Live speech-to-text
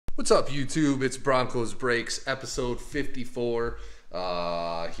What's up, YouTube? It's Broncos Breaks, episode 54.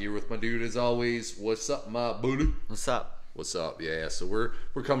 Here with my dude as always. What's up, my buddy? What's up? What's up? Yeah, so we're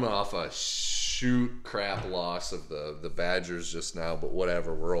coming off a shoot crap loss of the Badgers just now, but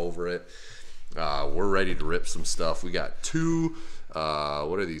whatever, we're over it. We're ready to rip some stuff. We got two,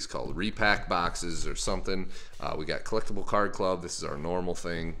 what are these called? Repack boxes or something. We got Collectible Card Club. This is our normal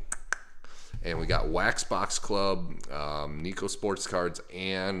thing. And we got Wax Box Club, Nico Sports Cards,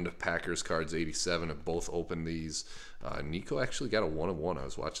 and Packers Cards 87 have both opened these. Nico actually got a 1 of 1. I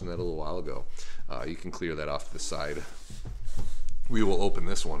was watching that a little while ago. You can clear that off to the side. We will open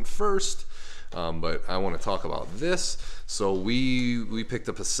this one first, but I want to talk about this. So we picked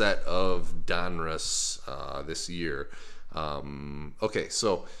up a set of Donruss this year. Okay,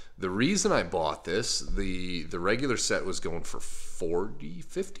 so the reason I bought this, the regular set was going for $40,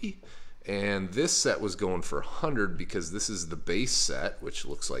 $50. And this set was going for $100 because this is the base set, which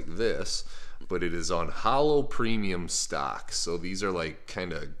looks like this, but it is on hollow premium stock. So these are like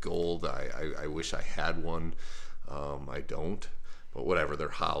kind of gold. I wish I had one. I don't, but whatever. They're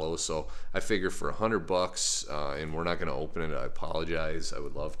hollow. So I figure for $100, and we're not going to open it. I apologize. I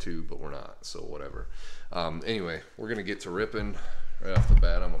would love to, but we're not. So whatever. Anyway, we're gonna get to ripping right off the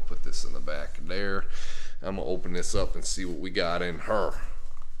bat. I'm gonna put this in the back there. I'm gonna open this up and see what we got in her.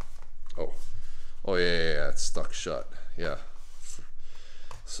 Oh yeah, it's stuck shut. Yeah.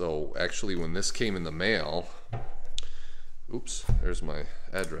 So actually, when this came in the mail, oops, there's my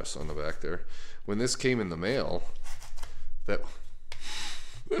address on the back there. When this came in the mail, that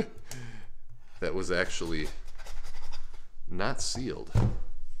was actually not sealed.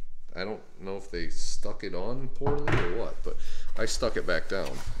 I don't know if they stuck it on poorly or what, but I stuck it back down.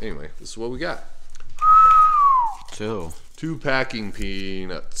 Anyway, this is what we got. Two packing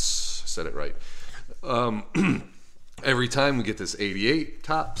peanuts. Said it right. Every time we get this 88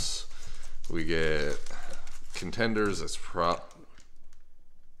 tops, we get contenders. That's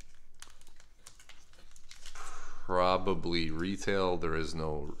probably retail. There is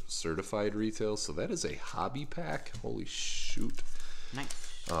no certified retail, so that is a hobby pack. Holy shoot! Nice.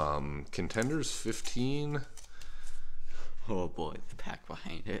 Contenders 15. Oh boy, the pack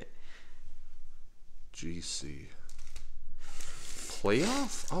behind it. GC.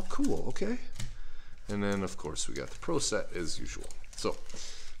 Playoff? Oh, cool. Okay. And then, of course, we got the Pro set as usual. So,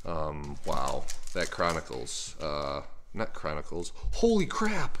 wow. That Chronicles. Not Chronicles. Holy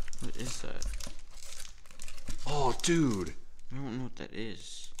crap! What is that? Oh, dude. I don't know what that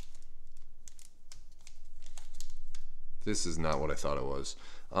is. This is not what I thought it was.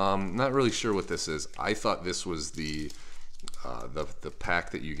 Not really sure what this is. I thought this was the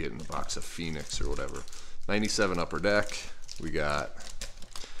pack that you get in the box of Phoenix or whatever. 97 Upper Deck. We got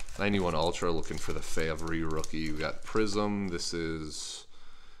 91 Ultra, looking for the Favre rookie. We got Prism. This is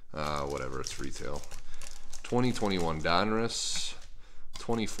whatever, it's retail. 2021 Donruss.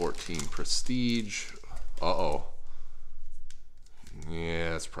 2014 Prestige. Uh-oh.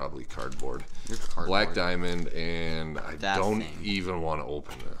 Yeah, it's probably cardboard. Black Diamond, and I don't even want to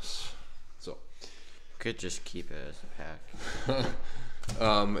open this. So could just keep it as a pack.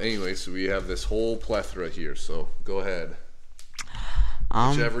 Anyway, so we have this whole plethora here, so go ahead.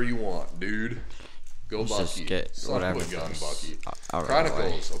 Whichever you want, dude. Go Bucky. Just get Son of a gun, Bucky.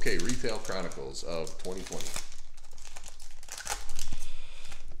 Chronicles. Okay, retail Chronicles of 2020.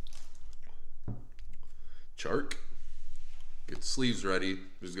 Chark. Get the sleeves ready.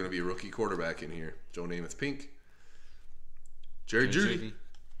 There's going to be a rookie quarterback in here. Joe Namath Pink. Jerry Jeudy.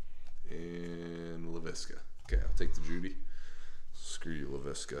 And LaVisca. Okay, I'll take the Jeudy. Screw you,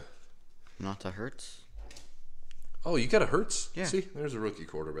 LaVisca. Not the Hurts. Oh, you got a Hurts? Yeah. See, there's a rookie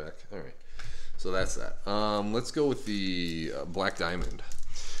quarterback. All right. So that's that. Let's go with the Black Diamond.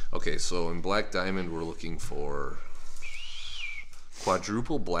 Okay, so in Black Diamond, we're looking for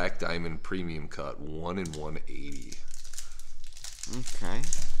quadruple Black Diamond premium cut, 1 in 180. Okay.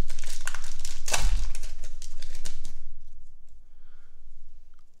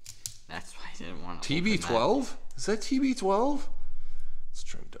 That's why I didn't want to. TB12? Is that TB12? It's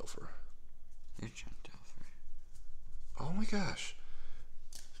Trent Dilfer. You're Trent Dilfer. Oh my gosh.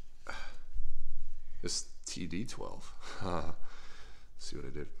 It's TD12. See what I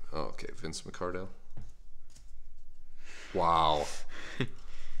did? Oh, okay. Vince McCardell. Wow. You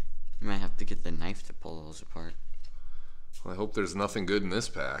might have to get the knife to pull those apart. Well, I hope there's nothing good in this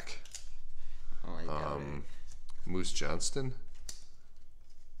pack. Oh, I got it. Moose Johnston.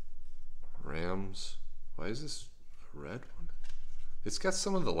 Rams. Why is this a red one? It's got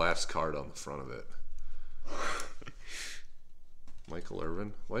some of the last card on the front of it. Michael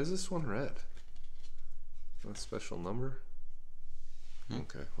Irvin. Why is this one red? Not special number?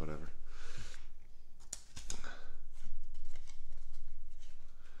 Okay, whatever.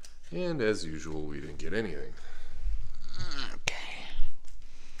 And as usual, we didn't get anything. Okay.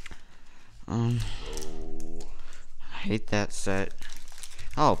 Oh, I hate that set.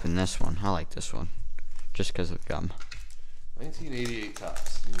 I'll open this one. I like this one. Just because of gum. 1988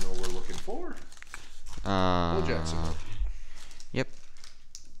 Topps. You know what we're looking for? Bo Jackson. Yep.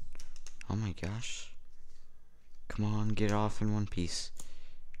 Oh my gosh. Come on, get it off in one piece.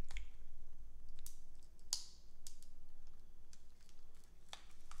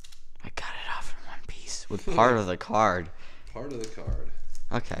 I got it off in one piece with part of the card. Part of the card.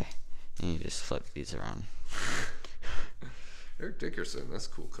 Okay. And you just flip these around. Eric Dickerson. That's a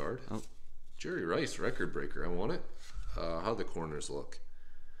cool card. Oh. Jerry Rice, record breaker. I want it. How the corners look.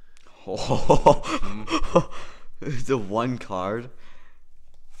 Oh. The one card.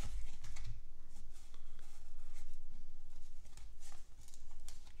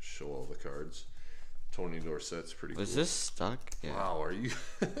 Show all the cards. Tony Dorsett's pretty cool. Was this stuck? Yeah. Wow, are you...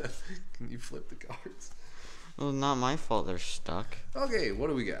 Can you flip the cards? Well, not my fault they're stuck. Okay, what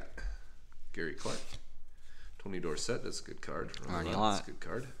do we got? Gary Clark. Tony Dorsett, that's a good card. Arnie That's Lott. a good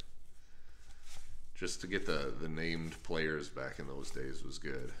card. Just to get the named players back in those days was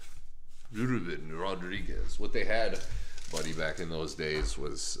good. Ruben Rodriguez. What they had, buddy, back in those days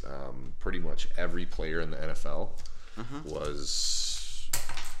was pretty much every player in the NFL was...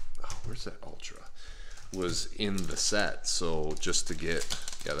 Oh, where's that Ultra? Was in the set. So just to get...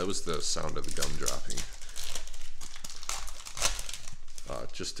 Yeah, that was the sound of the gum dropping.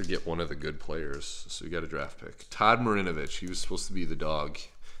 Just to get one of the good players. So you got a draft pick. Todd Marinovich. He was supposed to be the dog.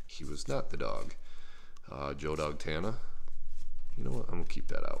 He was not the dog. Joe Dog Tana. You know what? I'm going to keep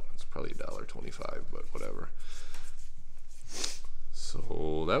that out. It's probably $1.25, but whatever.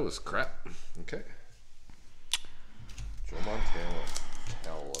 So that was crap. Okay. Joe Montana.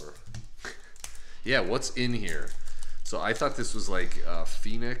 Teller. Yeah, what's in here? So I thought this was like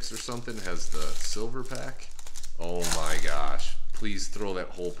Phoenix or something. Has the silver pack. Oh my gosh. Please throw that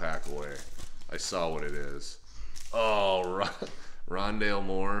whole pack away. I saw what it is. Oh, Rondale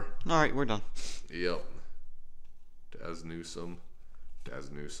Moore. All right, we're done. Yep. Daz Newsome.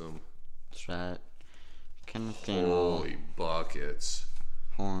 Strat. Kenneth Gainwell. Holy buckets.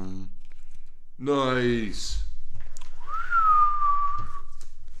 Horn. Nice.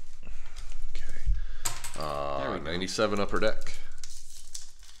 Okay. 97 Upper Deck.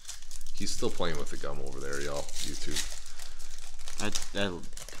 He's still playing with the gum over there, y'all. YouTube. I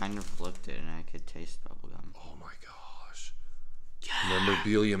kind of flipped it and I could taste bubblegum. Oh my gosh.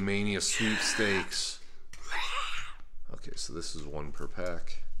 Memorabilia Mania sweepstakes. Okay, so this is one per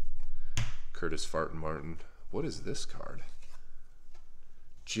pack. Curtis Farton Martin. What is this card?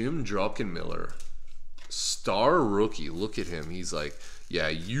 Jim Druckenmiller. Star rookie. Look at him. He's like, yeah,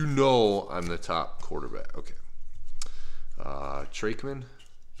 you know I'm the top quarterback. Okay. Trakeman.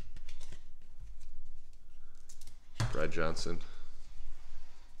 Brad Johnson.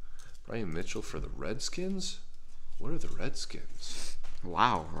 Brian Mitchell for the Redskins? What are the Redskins?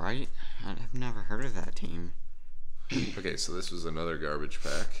 Wow, right? I've never heard of that team. Okay, so this was another garbage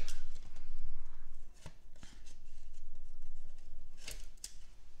pack.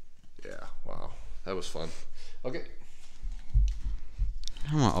 Yeah, wow. That was fun. Okay.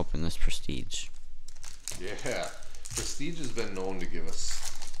 I want to open this Prestige. Yeah. Prestige has been known to give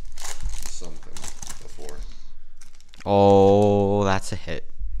us something before. Oh, that's a hit.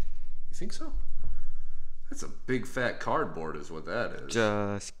 You think so? That's a big fat cardboard is what that is.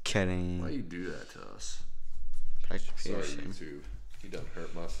 Just kidding. Why you do that to us? Patrick Sorry, Peterson. YouTube. You done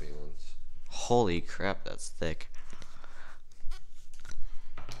hurt my feelings. Holy crap, that's thick.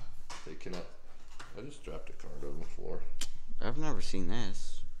 They cannot... I just dropped a card on the floor. I've never seen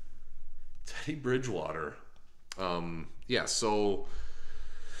this. Teddy Bridgewater. Yeah, so...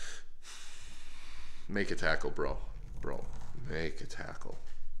 Make a tackle, bro. Bro. Make a tackle.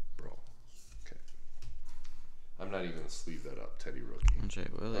 Bro. Okay. I'm not even going to sleeve that up, Teddy Rookie. Jay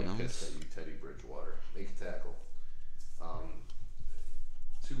I'm Williams. pissed at you, Teddy Bridgewater. Make a tackle.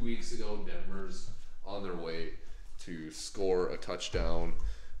 2 weeks ago, Denver's on their way to score a touchdown.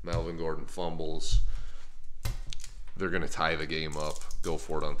 Melvin Gordon fumbles. They're going to tie the game up, go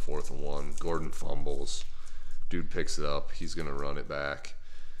for it on 4th and 1. Gordon fumbles. Dude picks it up. He's going to run it back.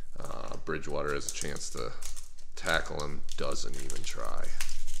 Bridgewater has a chance to tackle him. Doesn't even try.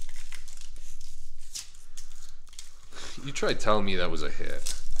 You tried telling me that was a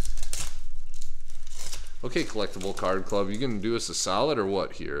hit. Okay, Collectible Card Club, you gonna do us a solid or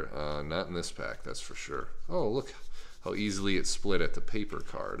what here? Not in this pack, that's for sure. Oh, look how easily it split at the paper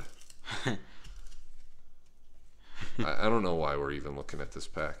card. I don't know why we're even looking at this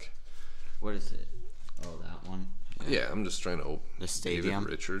pack. What is it? Oh, that one. Yeah, I'm just trying to open The Stadium. David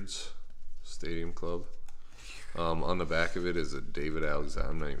Richards Stadium Club. On the back of it is a David Alexander.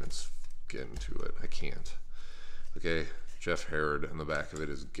 I'm not even getting to it. I can't. Okay, Jeff Herod. On the back of it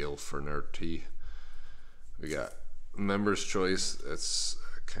is Gil Fernerty. We got Members Choice. That's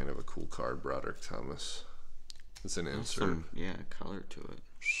kind of a cool card. Broderick Thomas. It's an insert. Yeah, color to it.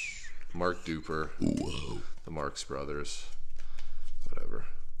 Mark Duper. Whoa. The Marx Brothers. Whatever.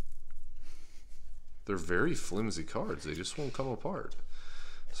 They're very flimsy cards. They just won't come apart.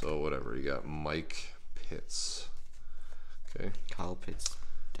 So whatever. You got Mike Pitts. Okay. Kyle Pitts'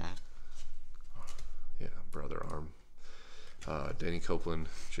 dad. Yeah, brother arm. Danny Copeland,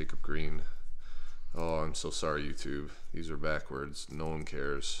 Jacob Green. Oh, I'm so sorry, YouTube. These are backwards. No one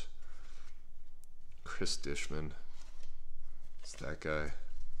cares. Chris Dishman. It's that guy.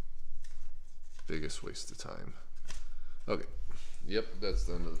 Biggest waste of time. Okay. Yep, that's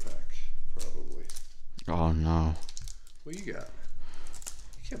the end of the pack. Probably. Oh no. What you got?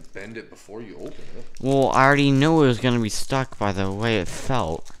 You can't bend it before you open it. Well, I already knew it was gonna be stuck by the way it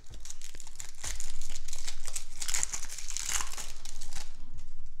felt.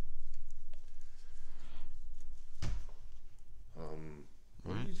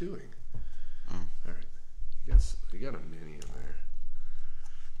 What are you doing? Oh. Alright. You got a mini in there.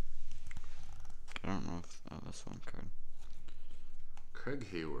 I don't know if this one card. Craig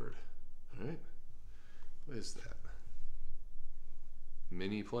Hayward. Alright. What is that?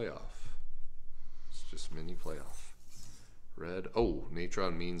 Mini playoff. It's just mini playoff. Red. Oh,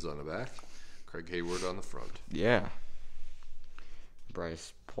 Natron Means on the back. Craig Hayward on the front. Yeah.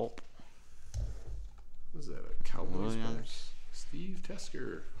 Bryce Pulp. What is that? A Cowboys back? Williams. Steve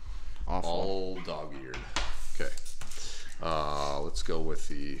Tesker. Awful. All dog-eared. Okay. Let's go with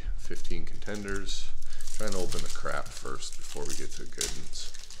the 15 contenders. Trying to open the crap first before we get to good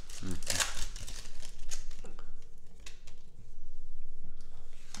ones.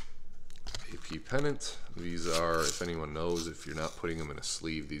 AP Pennant. These are, if anyone knows, if you're not putting them in a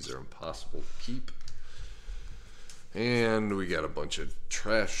sleeve, these are impossible to keep. And we got a bunch of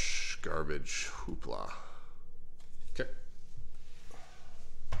trash, garbage, hoopla. Okay.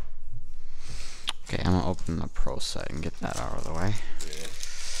 Okay, I'm gonna open the pro set and get that out of the way. Yeah.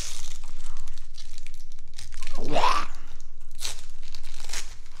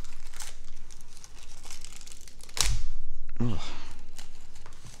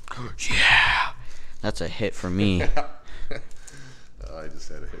 Yeah, that's a hit for me. I just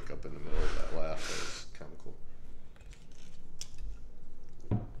had a hiccup in the middle of that laugh. That was kind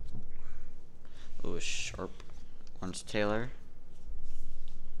of cool. Ooh, sharp. Lawrence Taylor.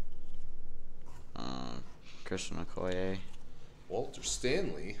 Christian Okoye. Walter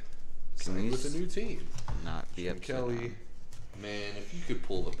Stanley Can signed we with a new team. Not be Jim upset Kelly. on. Man, if you could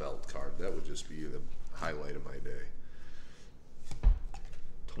pull the belt card, that would just be the highlight of my day.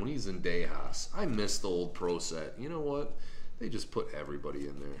 Tony Zendejas. I miss the old pro set. You know what? They just put everybody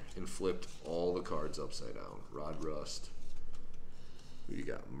in there and flipped all the cards upside down. Rod Rust. Who you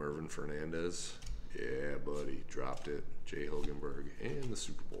got? Mervin Fernandez. Yeah, buddy. Dropped it. Jay Hogenberg. And the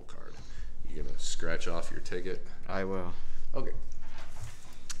Super Bowl card. You gonna scratch off your ticket? I will. Okay.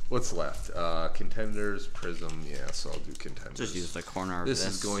 What's left? Contenders, Prism. Yeah, so I'll do contenders. Just use the corner of this.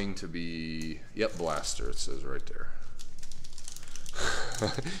 This is going to be, yep, Blaster. It says right there.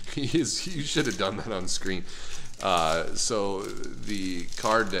 You should have done that on screen. So the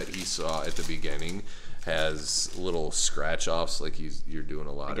card that he saw at the beginning has little scratch offs, like you're doing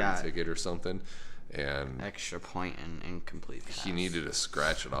a lottery ticket or something, and Extra point and incomplete pass. he needed to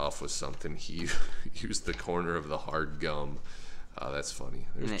scratch it off with something. He used the corner of the hard gum. That's funny.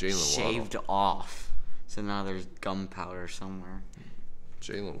 There's And it Jalen shaved Waddle. off. So now there's gunpowder somewhere.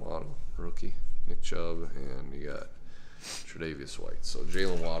 Jalen Waddle, rookie. Nick Chubb, and you got Tre'Davious White. So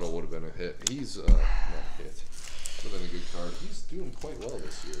Jalen Waddle would have been a hit. He's not a hit. Would have been a good card. He's doing quite well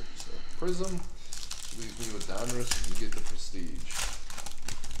this year. So Prism leaves me with Donruss, and you get the Prestige.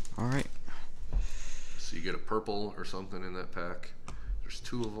 All right. So you get a purple or something in that pack. There's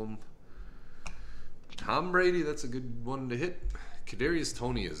two of them. Tom Brady, that's a good one to hit. Kadarius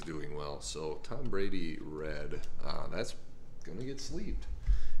Toney is doing well. So Tom Brady red, that's gonna get sleeved,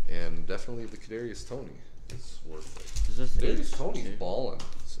 and definitely the Kadarius Toney is worth it. Is this Kadarius H? Toney's balling.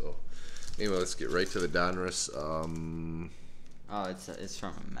 So anyway, let's get right to the Donruss. Oh, it's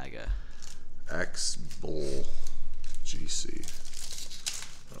from a Mega. X Bull GC.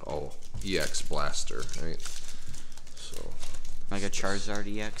 Oh, EX Blaster, right? So Mega Charizard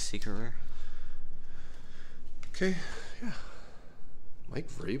EX Secret Rare. okay, yeah. Mike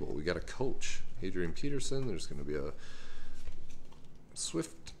Vrabel, we got a coach. Adrian Peterson. There's going to be a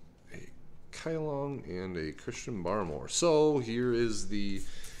Swift, a Kylong, and a Christian Barmore. So here is the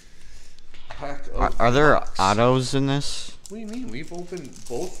pack of Are there box. autos in this? What do you mean? We've opened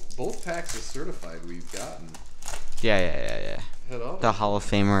both packs of certified we've gotten. Yeah. Head on. The Hall of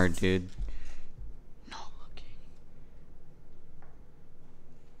Famer, dude. No looking.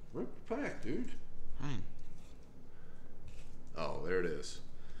 Rip the pack, dude. Fine. Oh, there it is.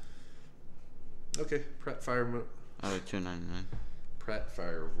 Okay, Pratt Fireman. Oh, $2.99. Pratt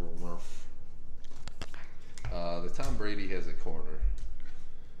Fireman. The Tom Brady has a corner.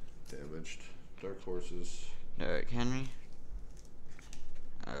 Damaged. Dark Horses. Derrick Henry.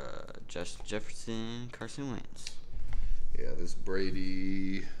 Justin Jefferson. Carson Wentz. Yeah, this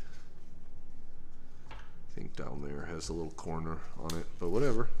Brady, I think down there has a little corner on it, but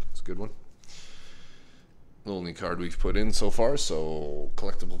whatever. It's a good one. The only card we've put in so far, so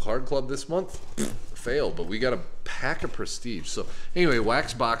collectible card club this month. Fail, but we got a pack of prestige. So anyway,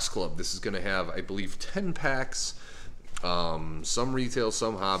 Wax Box Club. This is going to have, I believe, 10 packs. Some retail,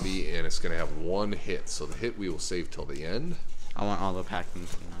 some hobby, and it's going to have one hit. So the hit we will save till the end. I want all the packing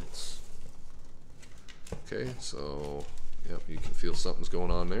peanuts. Okay, so yep, you can feel something's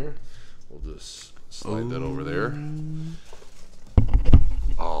going on there. We'll just slide that over there.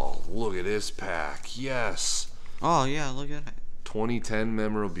 Oh, look at this pack. Yes. Oh, yeah, look at it. 2010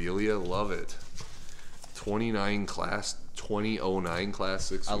 memorabilia. Love it. 2009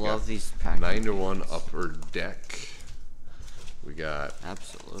 classics. I We love got these packs. 9-1 upper deck. We got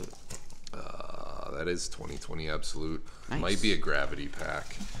Absolute. that is 2020 absolute. Nice. Might be a gravity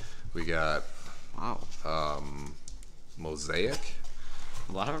pack. We got Wow. Mosaic.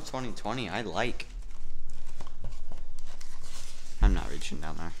 A lot of 2020 I like. I'm not reaching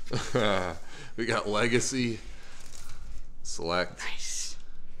down there. We got Legacy, Select, Nice.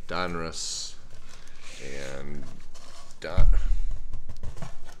 Donruss, and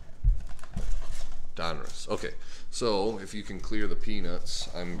Donruss. Okay, so if you can clear the peanuts,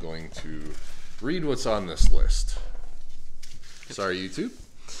 I'm going to read what's on this list. Sorry, YouTube.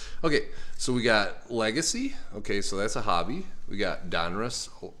 Okay, so we got Legacy. Okay, so that's a hobby. We got Donruss,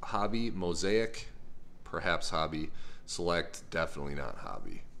 hobby, Mosaic, perhaps hobby, Select, definitely not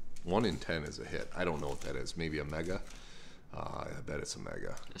hobby. 1 in 10 is a hit. I don't know what that is. Maybe a mega. I bet it's a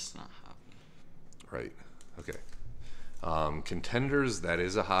mega. It's not hobby. Right. Okay. Contenders, that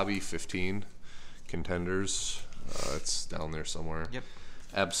is a hobby. 15 Contenders. It's down there somewhere. Yep.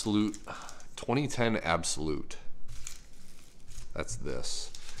 Absolute. 2010 Absolute. That's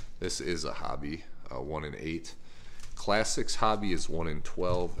this. This is a hobby. 1 in 8. Classics hobby is 1 in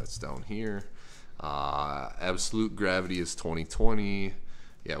 12. That's down here. Absolute Gravity is 2020.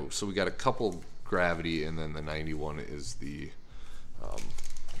 Yeah, so we got a couple Gravity, and then the 91 is the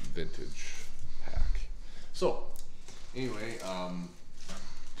vintage pack. So, anyway,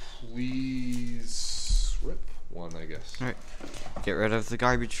 please rip one, I guess. Alright. Get rid of the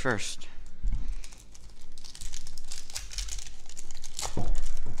garbage first.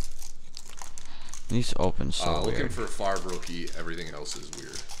 These open so Looking weird. for Favre rookie. Everything else is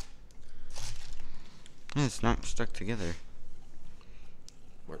weird. Yeah, it's not stuck together.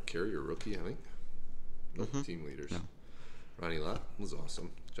 Mark Carrier rookie, I think. No, team leaders. No. Ronnie Lott was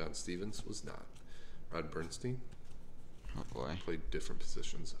awesome. John Stevens was not. Rod Bernstein Oh boy. played different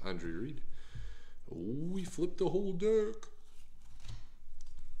positions. Andre Reed. Oh, we flipped the whole deck.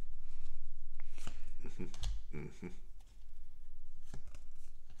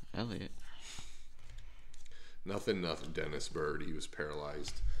 Elliot. Nothing. Dennis Bird. He was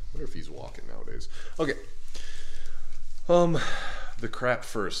paralyzed. I wonder if he's walking nowadays. Okay. The crap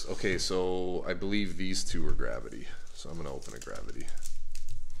first. Okay, so I believe these two are Gravity. So I'm gonna open a Gravity.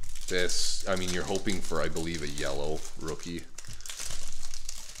 This, I mean, you're hoping for, I believe, a yellow rookie.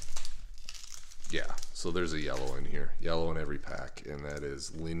 Yeah, so there's a yellow in here. Yellow in every pack, and that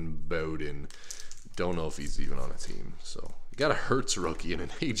is Lynn Bowden. Don't know if he's even on a team. So you got a Hertz rookie and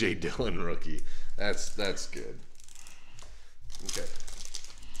an A.J. Dillon rookie. That's good. Okay.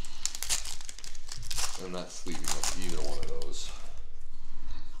 I'm not sleeping with either one of those.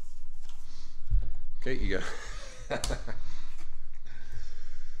 Okay, you got...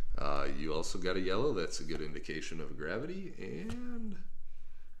 you also got a yellow. That's a good indication of Gravity. And,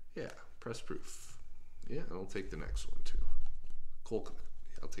 yeah, press proof. Yeah, I'll take the next one, too. Colquitt.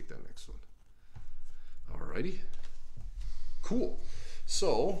 Yeah, I'll take that next one. Alrighty. Cool.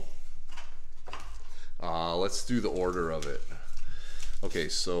 So, let's do the order of it. Okay,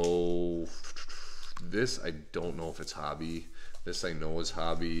 so this, I don't know if it's hobby. This I know is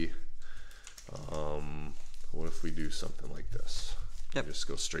hobby. What if we do something like this? Yep. Just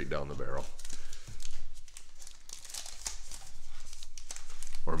go straight down the barrel.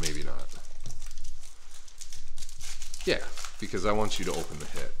 Or maybe not. Yeah, because I want you to open the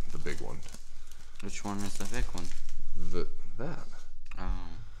hit, the big one. Which one is the big one? That. Oh.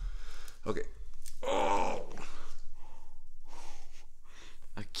 Okay. Oh.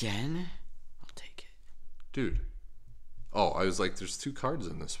 Again? I'll take it. Dude. Oh, I was like, there's 2 cards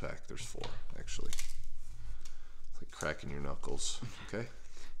in this pack. There's 4, actually. It's like cracking your knuckles. Okay.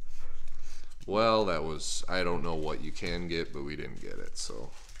 Well, that was, I don't know what you can get, but we didn't get it,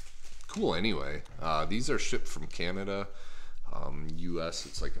 so. Cool anyway. These are shipped from Canada. US,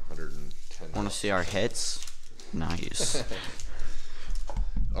 it's like 110. Want to see our hits? Nice.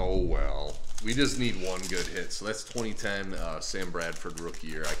 Oh, well. We just need one good hit. So that's 2010 Sam Bradford rookie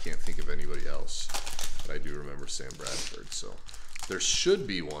year. I can't think of anybody else. But I do remember Sam Bradford. So there should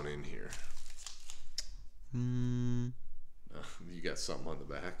be one in here. You got something on the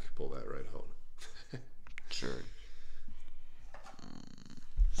back? Pull that right out. Sure.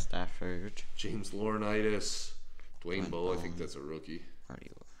 Stafford. James Laurinaitis. Dwayne Bowe. I think that's a rookie. I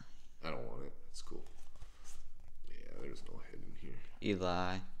don't want it. It's cool. Yeah, there's no hit in here.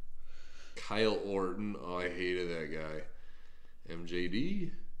 Eli. Kyle Orton. Oh, I hated that guy.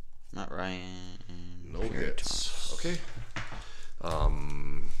 MJD. Matt Ryan. No hits. Okay.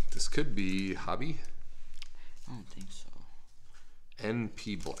 This could be Hobby. I don't think so.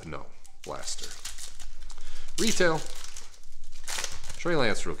 No, Blaster. Retail. Trey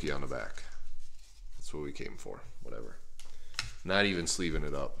Lance rookie on the back. That's what we came for. Whatever. Not even sleeving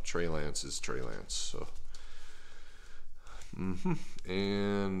it up. Trey Lance is Trey Lance. So.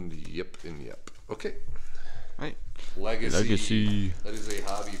 And yep and yep. Okay. Right. Legacy. That is a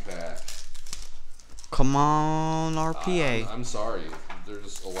hobby pack. Come on, RPA. I'm sorry.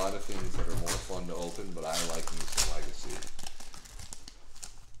 There's a lot of things that are more fun to open, but I like me some Legacy.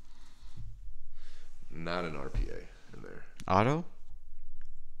 Not an RPA in there. Auto?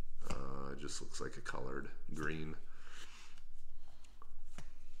 It just looks like a colored green.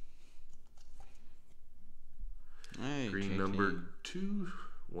 Hey, Green JT. numbered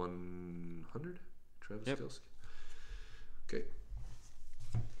 2/100. Travis Kelce. Okay.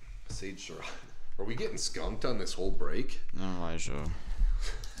 Sage Surratt. Are we getting skunked on this whole break? No, Elijah.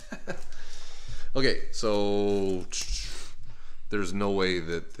 Okay, so there's no way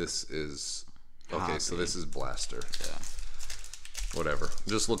that this is. Okay, so this is Blaster. Yeah. Whatever.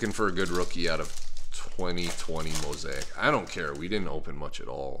 Just looking for a good rookie out of 2020 Mosaic. I don't care. We didn't open much at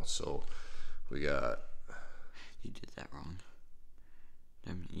all, so we got. You did that wrong.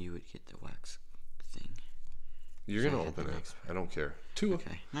 Then you would get the wax thing. You're gonna open it. I don't care. Two.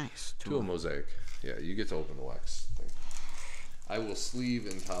 Okay, nice. Two of Mosaic. Yeah, you get to open the wax thing. I will sleeve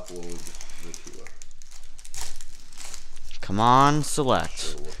and top load the Tua. Come on,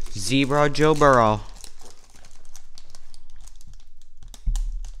 select. Zebra Joe Burrow.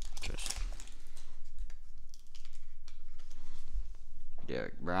 Just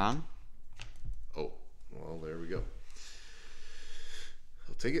Derek Brown. Oh, well, there we go.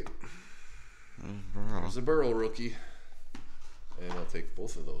 I'll take it. There's a Burrow rookie. And I'll take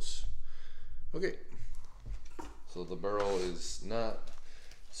both of those. Okay. So the Burrow is not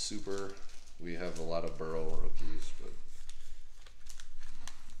super. We have a lot of Burrow rookies, but.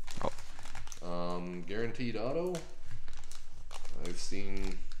 Guaranteed auto. I've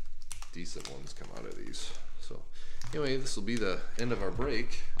seen decent ones come out of these. So anyway, this will be the end of our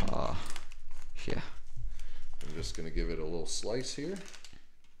break. Yeah. I'm just gonna give it a little slice here.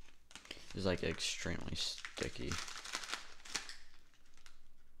 It's like extremely sticky.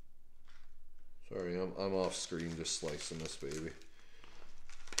 Sorry, I'm off screen just slicing this baby.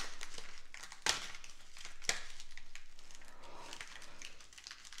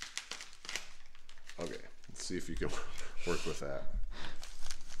 Okay, let's see if you can work with that.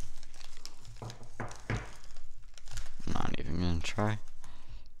 I'm not even gonna try.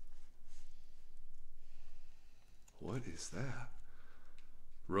 What is that?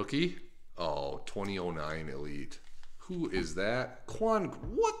 Rookie? Oh, 2009 Elite. Who is that? Quan,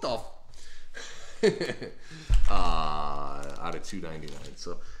 what the? Out of 299.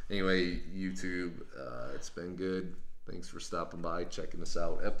 So anyway, YouTube, it's been good. Thanks for stopping by, checking us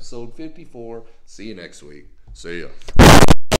out. Episode 54. See you next week. See ya.